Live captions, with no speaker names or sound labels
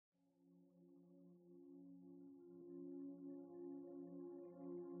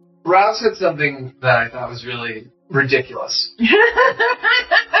Rob said something that I thought was really ridiculous.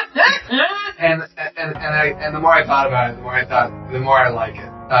 and the more I thought about it, the more I like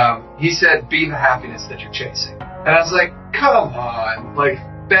it. He said, be the happiness that you're chasing. And I was like, come on. Like,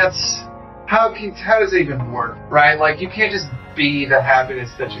 how does it even work, right? Like, you can't just be the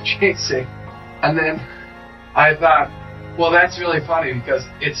happiness that you're chasing. And then I thought, well, that's really funny because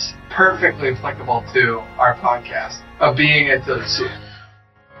it's perfectly applicable to our podcast of being it till you see it.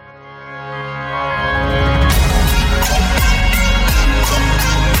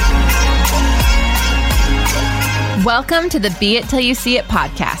 Welcome to the Be It Till You See It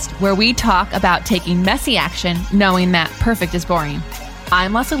podcast, where we talk about taking messy action, knowing that perfect is boring.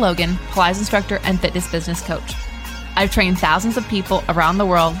 I'm Leslie Logan, Pilates instructor and fitness business coach. I've trained thousands of people around the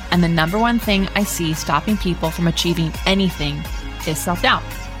world, and the number one thing I see stopping people from achieving anything is self-doubt.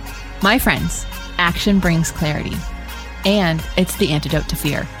 My friends, action brings clarity, and it's the antidote to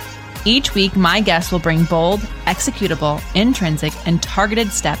fear. Each week, my guests will bring bold, executable, intrinsic, and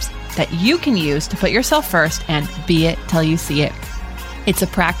targeted steps that you can use to put yourself first and be it till you see it. It's a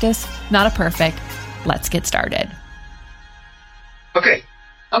practice, not a perfect. Let's get started. Okay,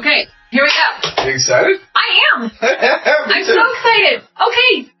 here we go. Are you excited? I am. I'm so excited.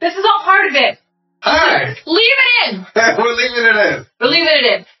 Okay, this is all part of it. Hi. Leave it in. We're leaving it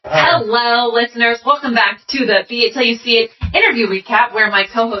in. Hello, listeners. Welcome back to the Be It Till You See It interview recap, where my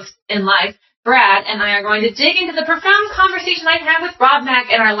co-host in life, Brad, and I are going to dig into the profound conversation I had with Rob Mack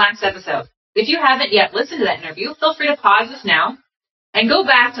in our last episode. If you haven't yet listened to that interview, feel free to pause this now and go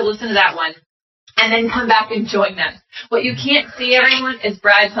back to listen to that one and then come back and join them. What you can't see, everyone, is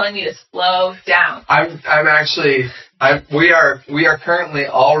Brad telling me to slow down. We are currently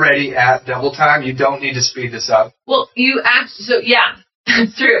already at double time. You don't need to speed this up. Well, it's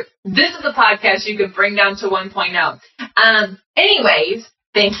true. This is the podcast you can bring down to 1.0. Anyways,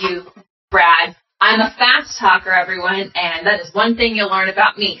 thank you, Brad. I'm a fast talker, everyone, and that is one thing you'll learn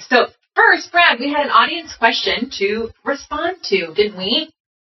about me. So first, Brad, we had an audience question to respond to, didn't we?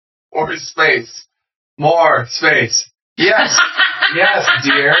 More space. Yes. Yes,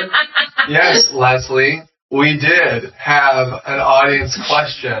 dear. Yes, Leslie. We did have an audience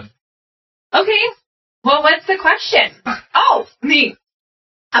question. Okay. Well, what's the question? Oh, me.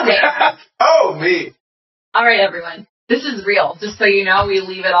 Okay. Oh, me. All right, everyone. This is real. Just so you know, we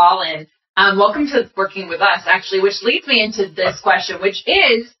leave it all in. Welcome to working with us, actually, which leads me into this question, which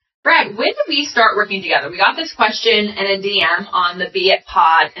is, Brad, when did we start working together? We got this question in a DM on the Be It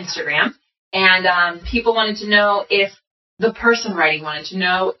Pod Instagram, and people wanted to know if the person writing wanted to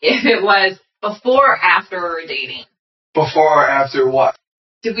know if it was before or after we were dating. Before or after what?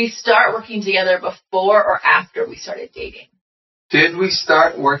 Did we start working together before or after we started dating? Did we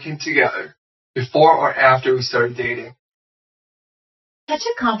start working together before or after we started dating? Such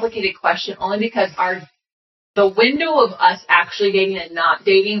a complicated question, only because the window of us actually dating and not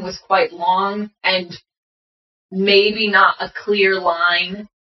dating was quite long and maybe not a clear line.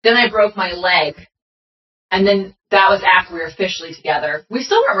 Then I broke my leg, and then that was after we were officially together. We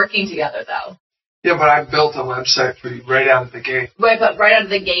still weren't working together, though. Yeah, but I built a website for you right out of the gate. Right, but right out of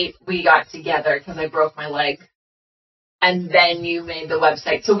the gate, we got together because I broke my leg. And then you made the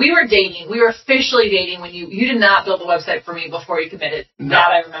website. So we were dating. We were officially dating when you did not build the website for me before you committed. No. That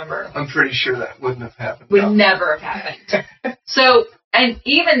I remember. I'm pretty sure that wouldn't have happened. Would never have happened. So, and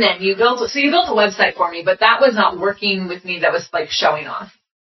even then, you built a website for me, but that was not working with me. That was like showing off.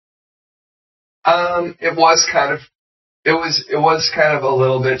 It was kind of a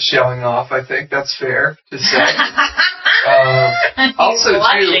little bit showing off. I think that's fair to say.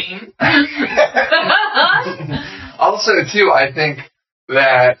 Also, too, I think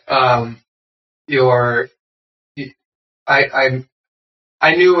that I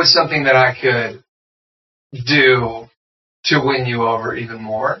knew it was something that I could do to win you over even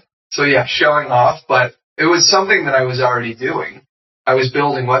more. So yeah, showing off, but it was something that I was already doing. I was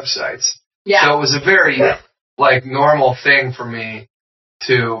building websites. Yeah. So it was a very normal thing for me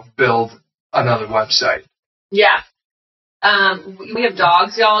to build another website. Yeah. We have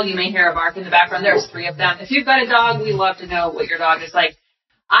dogs, y'all. You may hear a bark in the background. There's 3 of them. If you've got a dog, we love to know what your dog is like.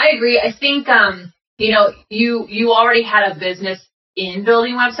 I agree. I think, you already had a business in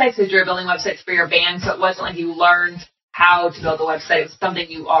building websites because you were building websites for your band, so it wasn't like you learned how to build a website. It was something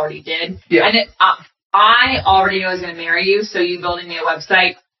you already did. Yeah. And I already knew I was going to marry you, so you building me a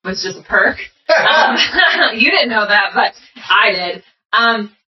website was just a perk. You didn't know that, but I did.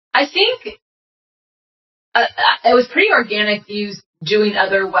 I think it was pretty organic, you doing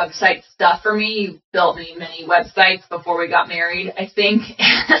other website stuff for me. You built me many websites before we got married, I think.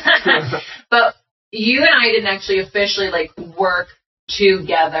 But you and I didn't actually officially work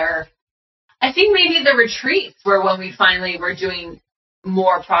together. I think maybe the retreats were when we finally were doing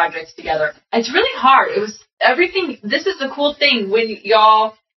more projects together. It's really hard. It was everything. This is the cool thing when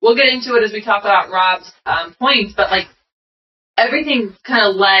y'all, we'll get into it as we talk about Rob's points, but like everything kind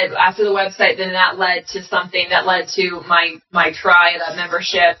of led after the website, then that led to something that led to my tribe, that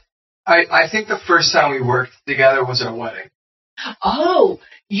membership. I think the first time we worked together was at a wedding. Oh,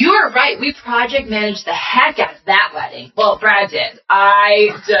 you're right. We project managed the heck out of that wedding. Well, Brad did. I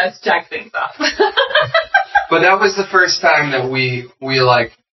just checked things off. But that was the first time that we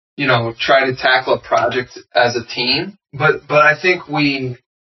like, you know, tried to tackle a project as a team. But I think we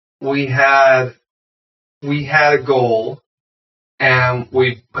had a goal, and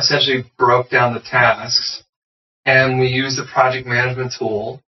we essentially broke down the tasks, and we used the project management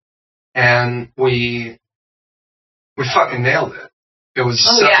tool, and we fucking nailed it. It was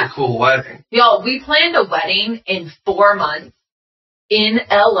such a cool wedding. Y'all, we planned a wedding in 4 months in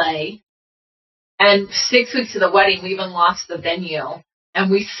LA, and 6 weeks to the wedding, we even lost the venue, and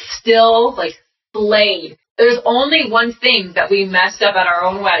we still, like, slayed. There's only one thing that we messed up at our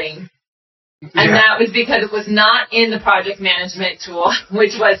own wedding, and that was because it was not in the project management tool,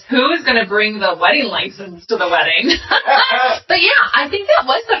 which was who's going to bring the wedding license to the wedding. But yeah, I think that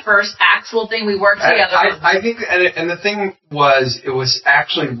was the first actual thing we worked together on. I think, and the thing was, it was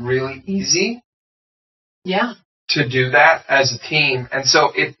actually really easy. Yeah. To do that as a team, and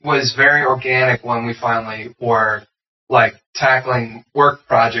so it was very organic when we finally were like tackling work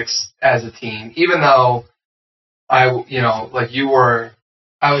projects as a team. Even though I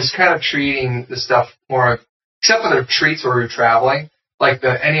was kind of treating the stuff more, except for the retreats where we were traveling, like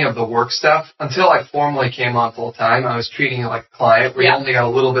any of the work stuff, until I formally came on full time. I was treating it like a client. We only got a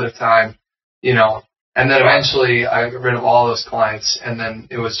little bit of time, you know, and then eventually I got rid of all those clients, and then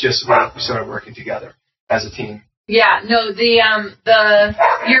it was just when we started working together as a team. Yeah, no,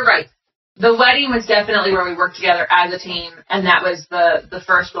 you're right. The wedding was definitely where we worked together as a team, and that was the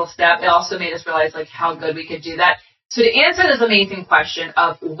first little step. It also made us realize like how good we could do that. So to answer this amazing question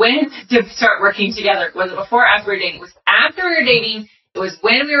of when to start working together, was it before or after we were dating? It was after we were dating. It was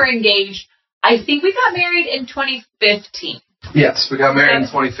when we were engaged. I think we got married in 2015. Yes, we got married in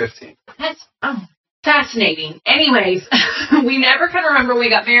 2015. That's fascinating. Anyways, we never can remember when we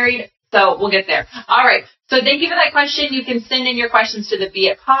got married, so we'll get there. All right. So thank you for that question. You can send in your questions to the Be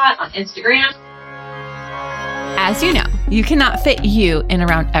It Pod on Instagram. As you know, you cannot fit you in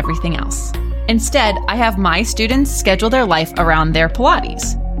around everything else. Instead, I have my students schedule their life around their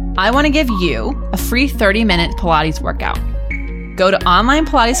Pilates. I want to give you a free 30-minute Pilates workout. Go to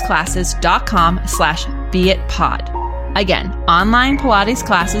onlinepilatesclasses.com/beitpod. Again,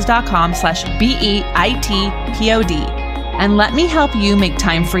 onlinepilatesclasses.com/beitpod. And let me help you make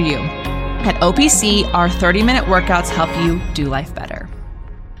time for you. At OPC, our 30-minute workouts help you do life better.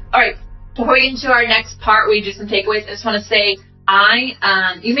 All right. Before we get into our next part, we do some takeaways. I just want to say,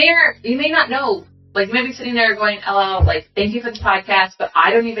 you may not know, like you may be sitting there going, "LL, like thank you for the podcast," but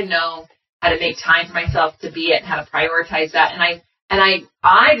I don't even know how to make time for myself to be it and how to prioritize that. And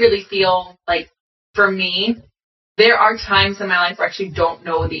I really feel like for me, there are times in my life where I actually don't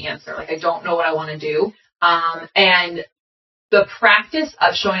know the answer. Like I don't know what I want to do, and the practice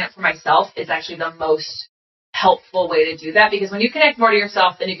of showing up for myself is actually the most helpful way to do that, because when you connect more to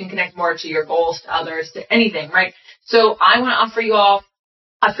yourself, then you can connect more to your goals, to others, to anything, right? So I want to offer you all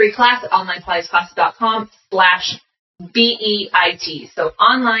a free class at onlinepilatesclasses.com/BEIT. So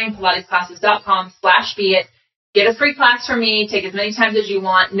onlinepilatesclasses.com/BEIT. Get a free class from me. Take as many times as you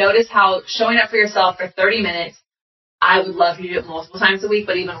want. Notice how showing up for yourself for 30 minutes, I would love you to do it multiple times a week,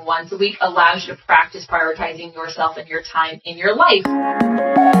 but even once a week allows you to practice prioritizing yourself and your time in your life.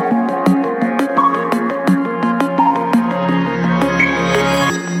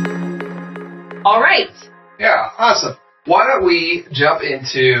 All right. Yeah, awesome. Why don't we jump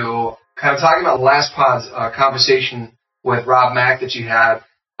into kind of talking about last pod's conversation with Rob Mack that you had.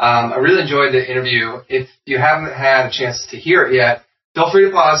 I really enjoyed the interview. If you haven't had a chance to hear it yet, feel free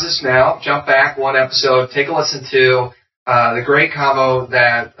to pause this now, jump back one episode, take a listen to the great combo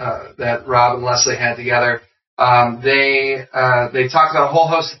that Rob and Leslie had together. They talked about a whole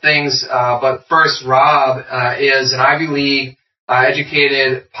host of things, but first, Rob is an Ivy League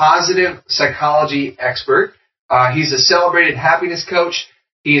educated positive psychology expert. He's a celebrated happiness coach.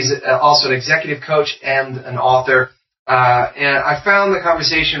 He's also an executive coach and an author. And I found the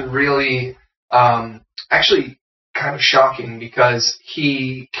conversation really actually kind of shocking, because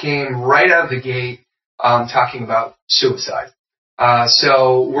he came right out of the gate talking about suicide.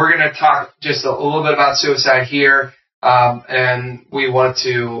 So we're going to talk just a little bit about suicide here. And we wanted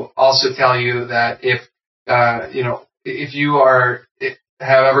to also tell you that if, if you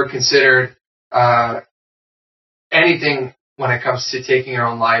have ever considered anything when it comes to taking your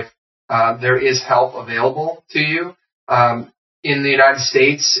own life, there is help available to you. In the United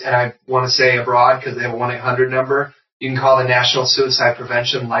States, and I want to say abroad because they have a 1-800 number, you can call the National Suicide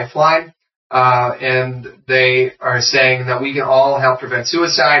Prevention Lifeline. And they are saying that we can all help prevent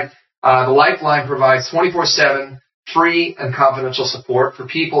suicide. The Lifeline provides 24/7 free and confidential support for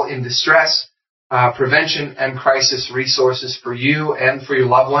people in distress, prevention and crisis resources for you and for your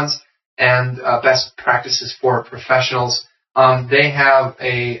loved ones, and best practices for professionals. They have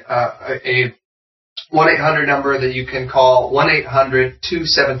a 1-800 number that you can call,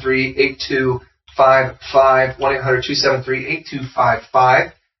 1-800-273-8255,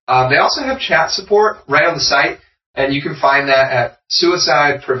 1-800-273-8255. They also have chat support right on the site, and you can find that at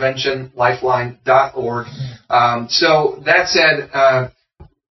suicidepreventionlifeline.org. So that said,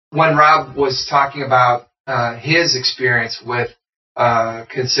 when Rob was talking about his experience with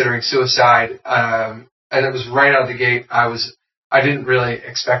considering suicide, and it was right out of the gate, I didn't really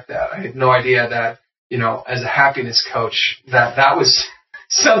expect that. I had no idea that, as a happiness coach, that was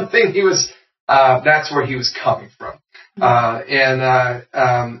something he was, that's where he was coming from.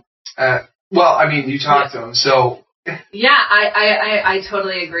 Well, I mean, you talked to him, so. Yeah, I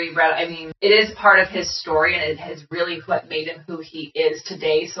totally agree, Brett. I mean, it is part of his story, and it has really what made him who he is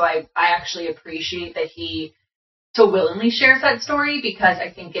today. So I actually appreciate that he so willingly shares that story, because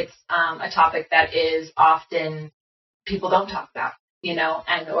I think it's a topic that is often people don't talk about,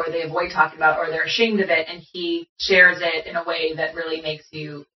 or they avoid talking about, or they're ashamed of it, and he shares it in a way that really makes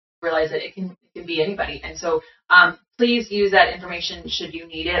you realize that it can be anybody. And so please use that information should you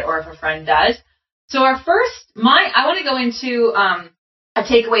need it, or if a friend does. So I want to go into a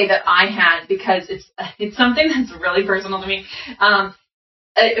takeaway that I had, because it's something that's really personal to me.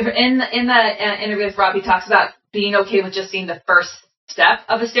 In the interview with Rob, he talks about being okay with just seeing the first step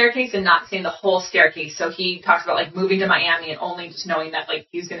of a staircase and not seeing the whole staircase. So he talks about like moving to Miami and only just knowing that like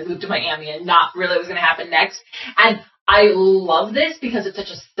he's going to move to Miami and not really what's going to happen next. And I love this because it's such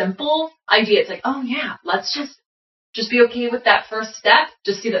a simple idea. It's like, oh yeah, let's just be okay with that first step.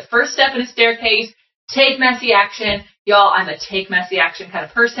 Just see the first step in a staircase. Take messy action. Y'all, I'm a take messy action kind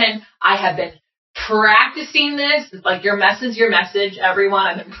of person. I have been practicing this. Like, your message, everyone.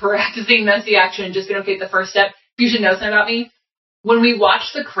 I've been practicing messy action and just been okay with the first step. You should know something about me. When we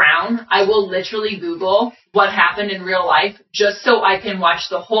watch The Crown, I will literally Google what happened in real life just so I can watch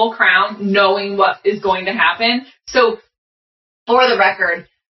the whole Crown knowing what is going to happen. So, for the record,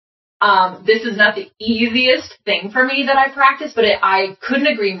 this is not the easiest thing for me that I practice, but I couldn't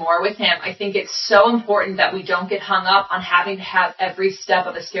agree more with him. I think it's so important that we don't get hung up on having to have every step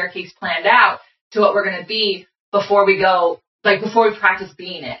of a staircase planned out to what we're going to be before we practice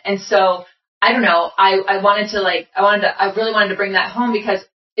being it. And so, I don't know, I really wanted to bring that home, because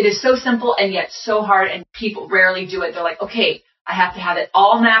it is so simple and yet so hard, and people rarely do it. They're like, okay, I have to have it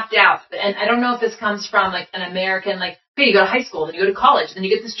all mapped out. And I don't know if this comes from like an American, like, okay, you go to high school, then you go to college, then you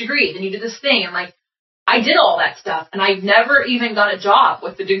get this degree, then you do this thing. And like, I did all that stuff, and I never even got a job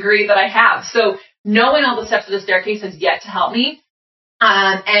with the degree that I have. So knowing all the steps of the staircase has yet to help me.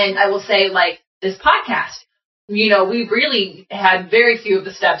 And I will say, like, this podcast, we really had very few of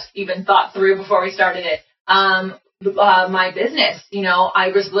the steps even thought through before we started it. My business, I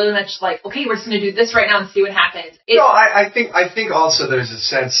was really much like, okay, we're just going to do this right now and see what happens. I think also there's a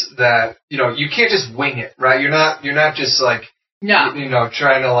sense that, you can't just wing it, right? You're not just like,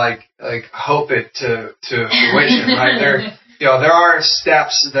 trying to like hope it to fruition, right? There are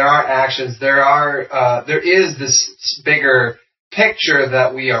steps, there are actions, there is this bigger picture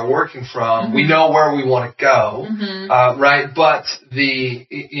that we are working from. Mm-hmm. We know where we want to go, right? But we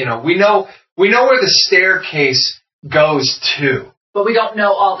know where the staircase goes to. But we don't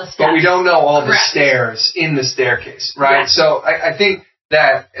know all the steps. But we don't know all the stairs in the staircase, right? Yeah. So I think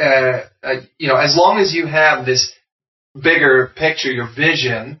that, as long as you have this bigger picture, your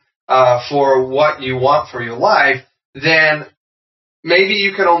vision for what you want for your life, then maybe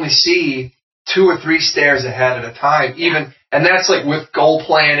you can only see 2 or 3 stairs ahead at a time, and that's like with goal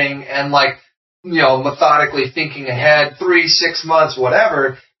planning and like, methodically thinking ahead 3, 6 months,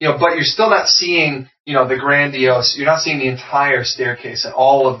 whatever, but you're still not seeing, the grandiose, you're not seeing the entire staircase and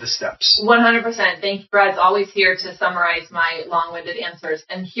all of the steps. 100%. Thank you, Brad's always here to summarize my long-winded answers.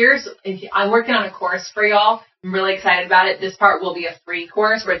 And I'm working on a course for y'all. I'm really excited about it. This part will be a free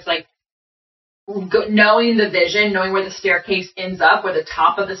course where it's like, knowing the vision, knowing where the staircase ends up, where the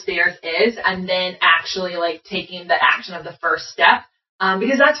top of the stairs is, and then actually like taking the action of the first step.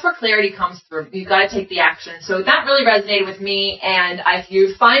 Because that's where clarity comes through. You've got to take the action. So that really resonated with me. And if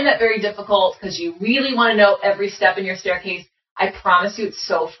you find that very difficult because you really want to know every step in your staircase, I promise you it's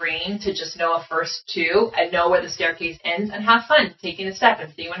so freeing to just know a first two and know where the staircase ends and have fun taking a step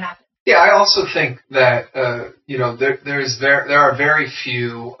and seeing what happens. Yeah, I also think that, there are very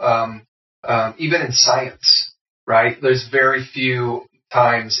few, even in science, right? There's very few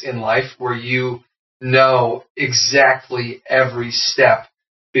times in life where you know exactly every step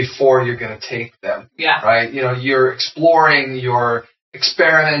before you're going to take them. Yeah. Right? You're exploring, you're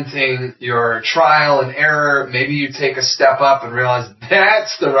experimenting, your trial and error. Maybe you take a step up and realize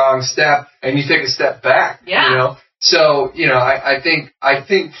that's the wrong step, and you take a step back. Yeah. So, I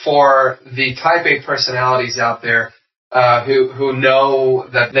think for the type A personalities out there, who know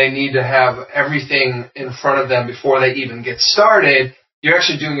that they need to have everything in front of them before they even get started, you're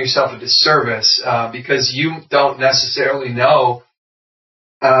actually doing yourself a disservice, because you don't necessarily know.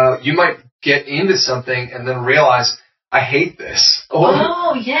 You might get into something and then realize, I hate this.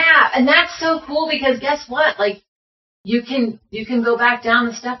 Oh, yeah. And that's so cool because guess what? Like, you can go back down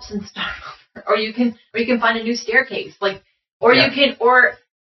the steps and start over. Or you can find a new staircase. Like, you can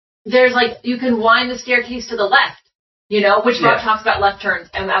wind the staircase to the left, which Rob talks about left turns.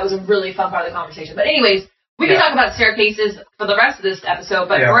 And that was a really fun part of the conversation. But anyways, we can talk about staircases for the rest of this episode.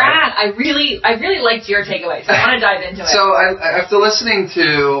 But Brad, I really liked your takeaway. So I want to dive into it. So after listening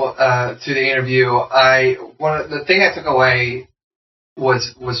to the interview, the thing I took away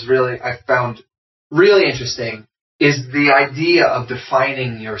was really, I found really interesting, is the idea of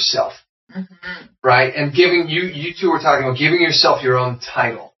defining yourself. Mm-hmm. Right? And you two were talking about giving yourself your own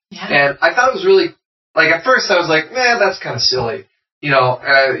title. Yeah. And I thought it was really, at first I was like, man, that's kind of silly. Because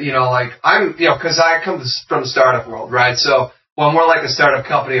I come from the startup world, right? So, well, more like a startup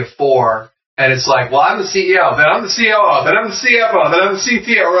company of 4, and it's like, well, I'm the CEO, then I'm the COO, then I'm the CFO, then I'm the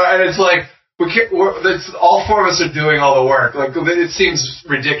CTO, right? And it's like, all 4 of us are doing all the work. Like, it seems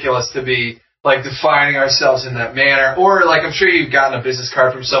ridiculous to be, defining ourselves in that manner. Or, I'm sure you've gotten a business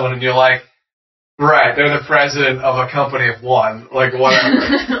card from someone and you're like, right, they're the president of a company of 1, whatever,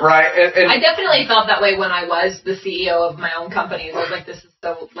 right? And I definitely felt that way when I was the CEO of my own company. I was like, this is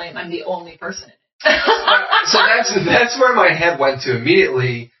so lame. I'm the only person in it. So that's where my head went to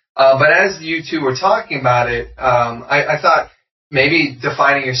immediately. But as you two were talking about it, I thought maybe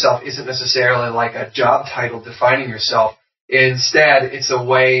defining yourself isn't necessarily like a job title defining yourself. Instead, it's a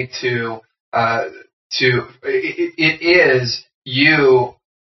way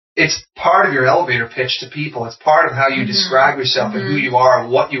it's part of your elevator pitch to people. It's part of how you describe yourself and who you are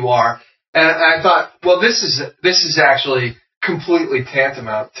and what you are. And I thought, well, this is actually completely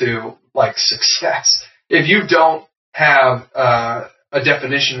tantamount to success. If you don't have a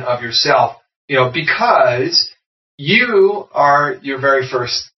definition of yourself, because you are your very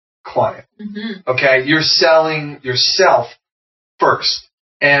first client. Mm-hmm. Okay, you're selling yourself first,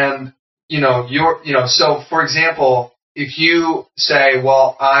 and so for example, if you say,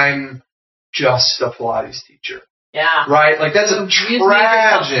 well, I'm just a Pilates teacher. Yeah. Right? That's a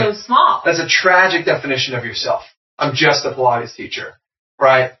tragic, so small. That's a tragic definition of yourself. I'm just a Pilates teacher.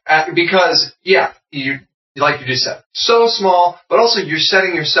 Right? Because, you like you just said, so small, but also you're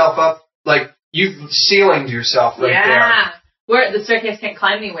setting yourself up, you've ceilinged yourself right there. Yeah. Where the staircase can't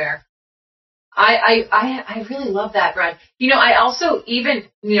climb anywhere. I really love that, Brad. I also, even,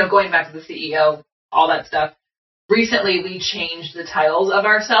 going back to the CEO, all that stuff, recently we changed the titles of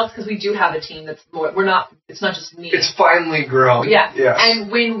ourselves because we do have a team that's more, it's not just me. It's finally grown. Yeah. Yes.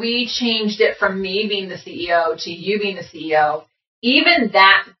 And when we changed it from me being the CEO to you being the CEO, even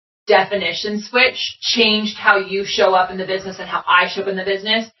that definition switch changed how you show up in the business and how I show up in the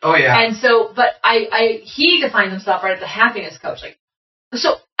business. Oh, yeah. And so, but he defines himself right as a happiness coach.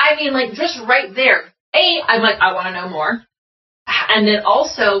 Just right there. I'm like, I want to know more. And then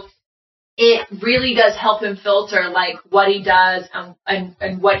also, it really does help him filter what he does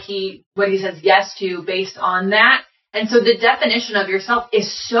and what he says yes to based on that. And so the definition of yourself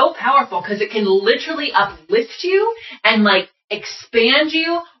is so powerful because it can literally uplift you and expand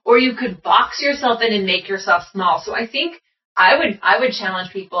you, or you could box yourself in and make yourself small. So I think I would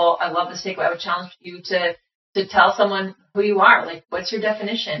challenge people. I love this takeaway. I would challenge you to tell someone who you are. What's your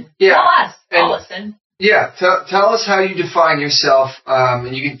definition? Yeah. Tell us. I'll listen. Yeah, tell us how you define yourself,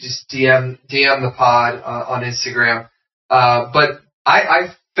 and you can just DM the pod on Instagram. But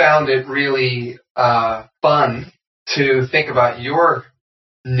I found it really fun to think about your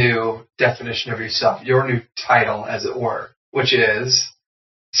new definition of yourself, your new title, as it were, which is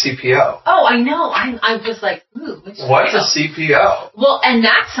CPO. Oh, I know. I'm just like, ooh, what's a CPO? Well, and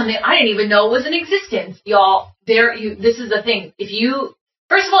that's something I didn't even know was in existence, y'all. this is the thing.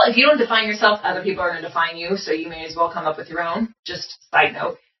 First of all, if you don't define yourself, other people are going to define you, so you may as well come up with your own. Just side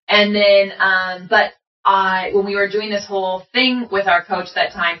note. And then, when we were doing this whole thing with our coach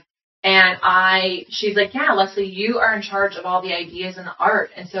that time, and she's like, yeah, Leslie, you are in charge of all the ideas and the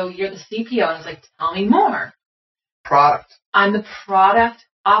art, and so you're the CPO. And I was like, tell me more. Product. I'm the product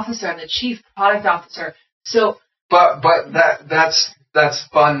officer. I'm the chief product officer. So. But that's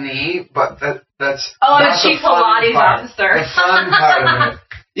funny, but that's. Oh, I'm the chief Pilates officer. The fun part of it.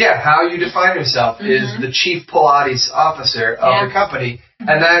 Yeah, how you define yourself is the chief Pilates officer of the company.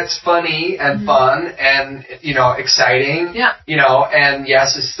 And that's funny and fun and, exciting. Yeah. And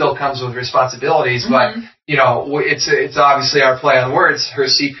yes, it still comes with responsibilities, but, it's obviously our play on words. Her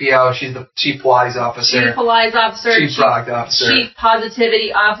CPO, she's the chief Pilates officer. Chief Pilates officer. Chief product officer. Chief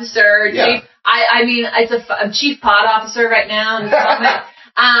positivity officer. Yeah. I'm chief pod officer right now in this moment.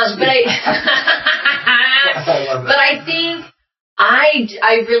 But I think,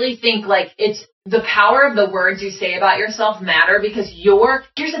 I really think it's the power of the words you say about yourself matter because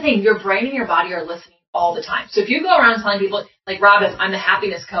here's the thing, your brain and your body are listening all the time. So if you go around telling people, like Robin, I'm the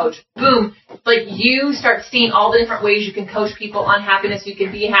happiness coach, boom, you start seeing all the different ways you can coach people on happiness, you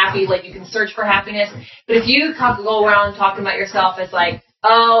can be happy, you can search for happiness. But if you go around talking about yourself as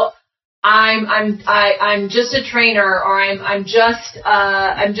I'm just a trainer, or I'm just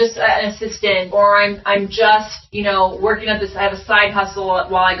an assistant, or I'm just, working at this, I have a side hustle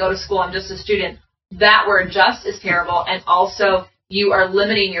while I go to school, I'm just a student. That word just is terrible, and also you are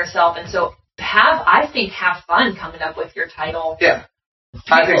limiting yourself, and so have fun coming up with your title. Yeah.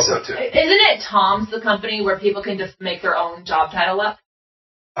 I think so too. Isn't it Tom's the company where people can just make their own job title up?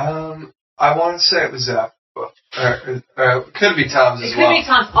 I want to say it was it could be Tom's as well. It could be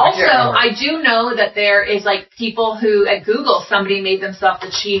Tom's. Also, I do know that there is people who at Google, somebody made themselves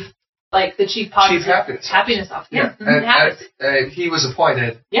the chief happiness officer. Yeah. And he was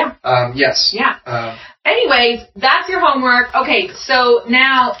appointed. Yeah. Yes. Yeah. Anyways, that's your homework. Okay, so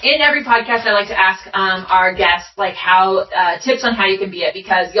now in every podcast, I like to ask our guests how tips on how you can be it,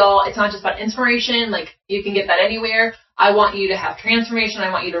 because y'all, it's not just about inspiration. You can get that anywhere. I want you to have transformation. I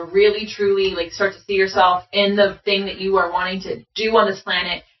want you to really, truly start to see yourself in the thing that you are wanting to do on this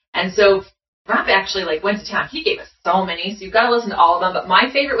planet. And so Rob actually went to town. He gave us so many, so you've got to listen to all of them. But my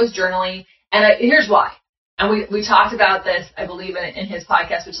favorite was journaling, and here's why. And we talked about this, I believe, in his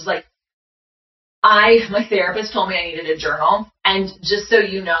podcast, which is my therapist told me I needed a journal. And just so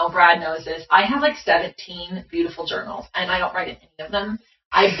you know, Brad knows this, I have 17 beautiful journals, and I don't write in any of them.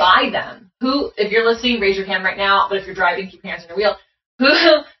 I buy them. If you're listening, raise your hand right now. But if you're driving, keep your hands on the wheel.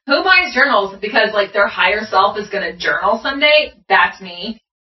 Who buys journals because their higher self is going to journal someday? That's me.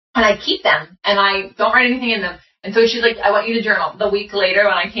 And I keep them, and I don't write anything in them. And so she's like, I want you to journal. The week later,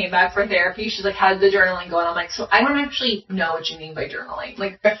 when I came back for therapy, she's like, how's the journaling going? I'm like, so I don't actually know what you mean by journaling.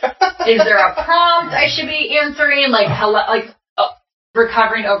 Is there a prompt I should be answering?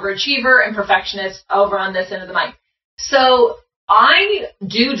 Recovering overachiever and perfectionist over on this end of the mic. So I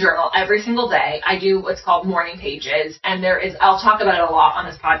do journal every single day. I do what's called morning pages, and I'll talk about it a lot on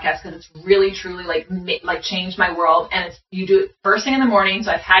this podcast because it's really, truly changed my world. And you do it first thing in the morning.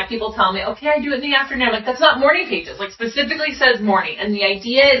 So I've had people tell me, okay, I do it in the afternoon. I'm like, that's not morning pages. Specifically says morning. And the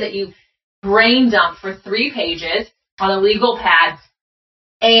idea is that you brain dump for 3 pages on a legal pad,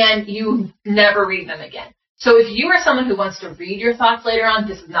 and you never read them again. So if you are someone who wants to read your thoughts later on,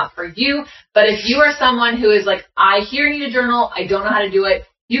 this is not for you. But if you are someone who is I need a journal, I don't know how to do it,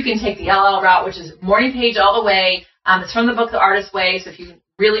 you can take the LL route, which is morning page all the way. It's from the book, The Artist's Way, so if you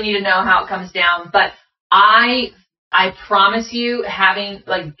really need to know how it comes down. But I promise you,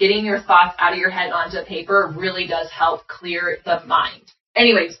 getting your thoughts out of your head onto paper really does help clear the mind.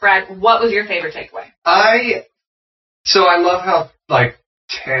 Anyways, Brad, what was your favorite takeaway? I love how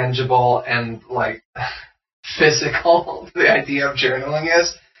tangible and physical the idea of journaling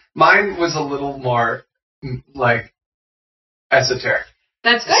is. Mine was a little more esoteric.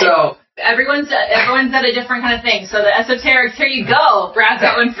 That's good. So everyone's at a different kind of thing. So the esoterics, here you go. Brad's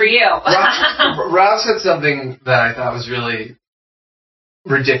got one for you. Rob said something that I thought was really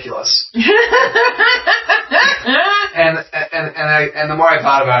ridiculous. and the more I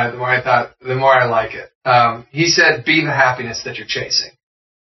thought about it, the more I like it. He said, "Be the happiness that you're chasing,"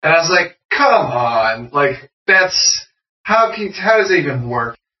 and I was like, "Come on, how does it even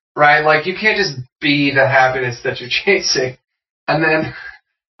work, right? You can't just be the happiness that you're chasing." And then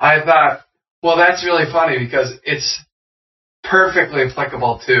I thought, well, that's really funny because it's perfectly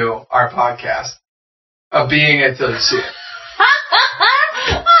applicable to our podcast of being it till you see it.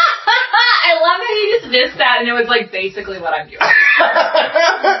 I love how you just missed that, and it was basically what I'm doing.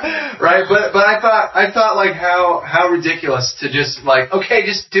 Right? But I thought like how ridiculous to just like, okay,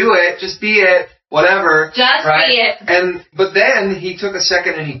 just do it, just be it, whatever. Just right? be it. But then he took a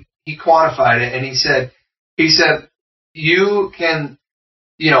second and he quantified it, and he said, you can,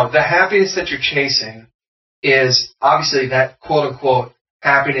 the happiness that you're chasing is obviously that quote unquote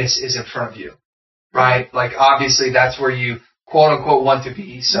happiness is in front of you, right? Like obviously that's where you quote unquote want to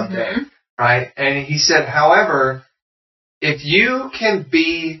be someday, right? And he said, however, if you can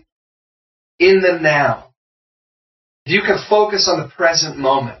be in the now, if you can focus on the present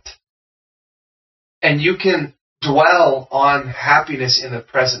moment, and you can dwell on happiness in the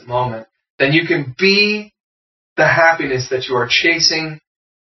present moment, then you can be the happiness that you are chasing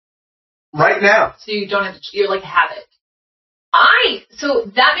right now. So you don't have to, you're like have it. So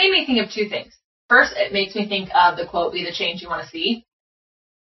that made me think of two things. First, it makes me think of the quote, be the change you want to see.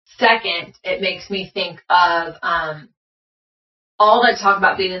 Second, it makes me think of all that talk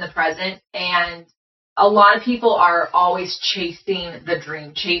about being in the present, and a lot of people are always chasing the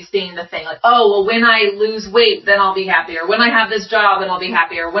dream, chasing the thing. Like, oh, well, when I lose weight, then I'll be happier. When I have this job, then I'll be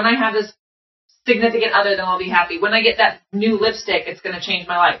happier. When I have this significant other, then I'll be happy. When I get that new lipstick, it's going to change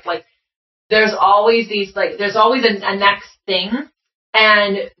my life. Like, there's always there's always a next thing.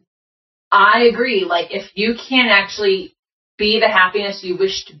 And I agree. Like, if you can actually be the happiness you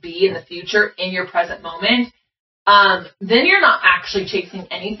wish to be in the future in your present moment, then you're not actually chasing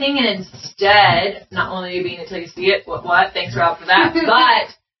anything, and instead, not only are you being until you see it, what? Thanks, Rob, for that.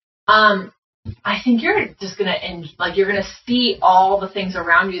 But I think you're just gonna you're gonna see all the things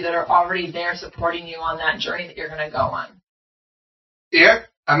around you that are already there supporting you on that journey that you're gonna go on. Yeah,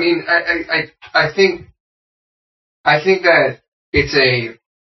 I mean, I think that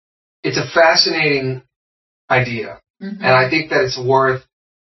it's a fascinating idea, and I think that it's worth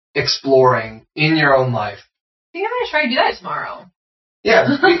exploring in your own life. I think I'm going to try to do that tomorrow. Yeah,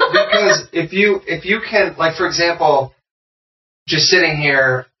 because if you can, like, for example, just sitting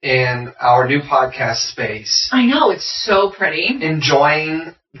here in our new podcast space. I know, it's so pretty.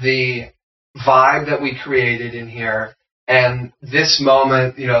 Enjoying the vibe that we created in here, and this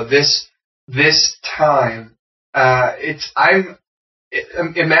moment, this time, imagine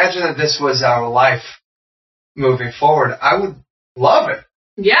that this was our life moving forward. I would love it.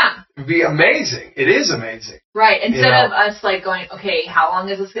 Yeah. It'd be amazing. It is amazing. Right. Instead of us like going, okay, how long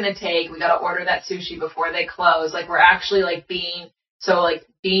is this going to take? We got to order that sushi before they close. Like, we're actually like being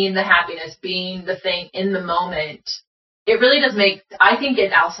the happiness, being the thing in the moment. It really does I think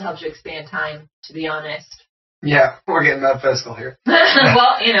it also helps you expand time, to be honest. Yeah, we're getting metaphysical here.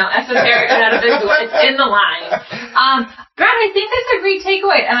 Well, esoteric and metaphysical, it's in the line. Brad, I think that's a great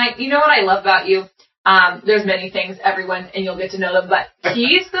takeaway. And you know what I love about you? There's many things, everyone, and you'll get to know them, but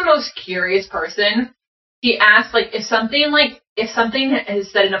he's the most curious person. He asks, if something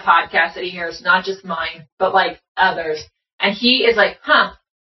is said in a podcast that he hears, not just mine, but like others, and he is like, I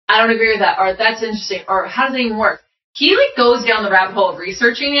don't agree with that, or that's interesting, or how does it even work? He goes down the rabbit hole of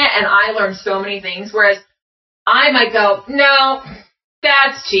researching it, and I learned so many things, whereas I might go, no,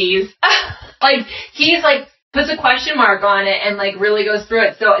 that's cheese. He's puts a question mark on it and really goes through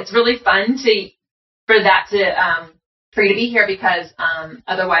it. So it's really fun for you to be here, because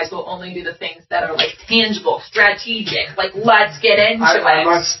otherwise we'll only do the things that are tangible, strategic. Let's get into it. I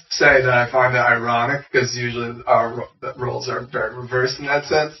must say that I find it ironic, because usually our roles are very reversed in that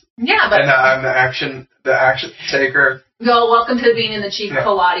sense. Yeah, but and I'm the action taker. Well, welcome to being in the Chief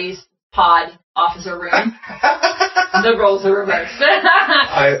Pilates pod officer room. The roles are reversed.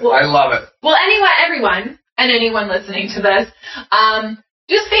 I love it. Well, anyway, everyone and anyone listening to this,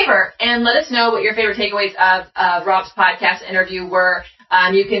 do us a favor and let us know what your favorite takeaways of Rob's podcast interview were.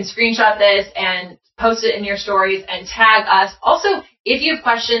 You can screenshot this and post it in your stories and tag us. Also, if you have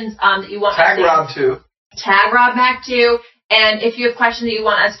questions that you want tag us to Rob too. Tag Rob back too. And if you have questions that you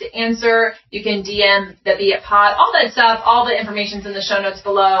want us to answer, you can DM the Be It Pod, all that stuff. All the information's in the show notes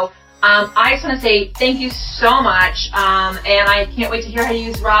below. I just want to say thank you so much, and I can't wait to hear how you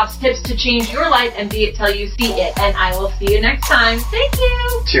use Rob's tips to change your life and be it till you see it. And I will see you next time. Thank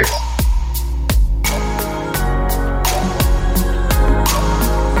you. Cheers.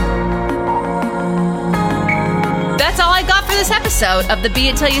 That's all I got for this episode of the Be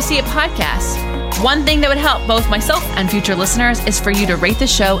It Till You See It podcast. One thing that would help both myself and future listeners is for you to rate the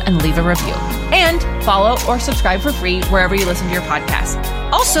show and leave a review. And follow or subscribe for free wherever you listen to your podcast.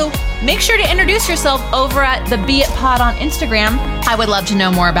 Also, make sure to introduce yourself over at the Be It Pod on Instagram. I would love to know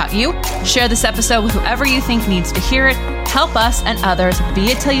more about you. Share this episode with whoever you think needs to hear it. Help us and others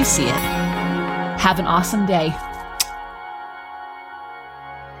be it till you see it. Have an awesome day.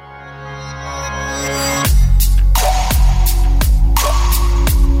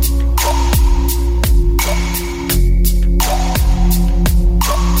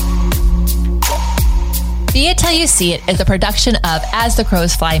 How You See It is a production of As the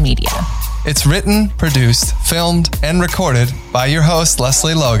Crows Fly Media. It's written, produced, filmed, and recorded by your host,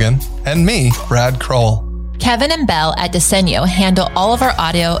 Leslie Logan, and me, Brad Kroll. Kevin and Belle at Desenio handle all of our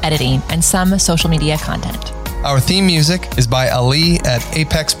audio editing and some social media content. Our theme music is by Ali at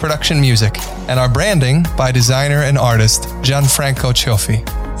Apex Production Music, and our branding by designer and artist Gianfranco Cioffi.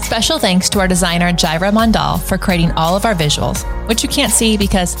 Special thanks to our designer Jaira Mondal for creating all of our visuals, which you can't see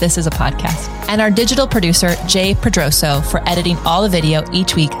because this is a podcast, and our digital producer Jay Pedroso for editing all the video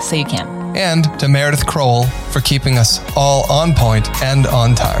each week so you can. And to Meredith Kroll for keeping us all on point and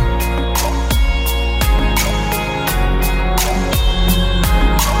on time.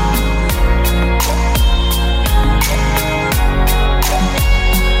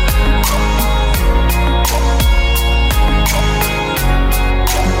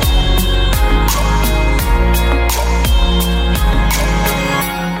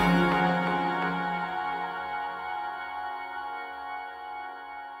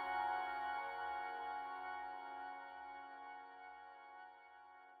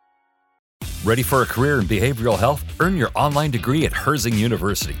 Ready for a career in behavioral health? Earn your online degree at Herzing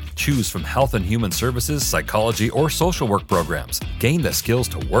University. Choose from health and human services, psychology, or social work programs. Gain the skills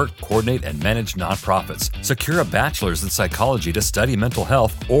to work, coordinate, and manage nonprofits. Secure a bachelor's in psychology to study mental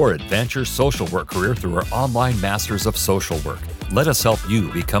health, or advance your social work career through our online Masters of Social Work. Let us help you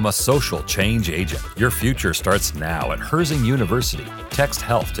become a social change agent. Your future starts now at Herzing University. Text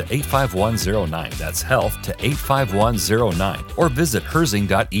HEALTH to 85109. That's HEALTH to 85109. Or visit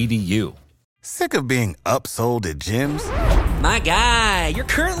herzing.edu. Sick of being upsold at gyms? My guy, you're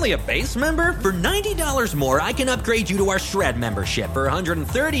currently a base member? For $90 more, I can upgrade you to our Shred membership. For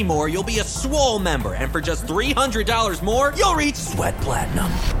 $130 more, you'll be a Swole member. And for just $300 more, you'll reach Sweat Platinum.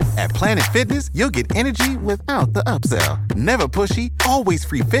 At Planet Fitness, you'll get energy without the upsell. Never pushy, always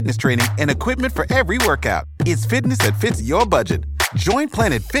free fitness training and equipment for every workout. It's fitness that fits your budget. Join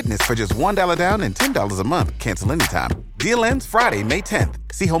Planet Fitness for just $1 down and $10 a month. Cancel anytime. Deal ends Friday, May 10th.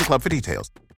 See Home Club for details.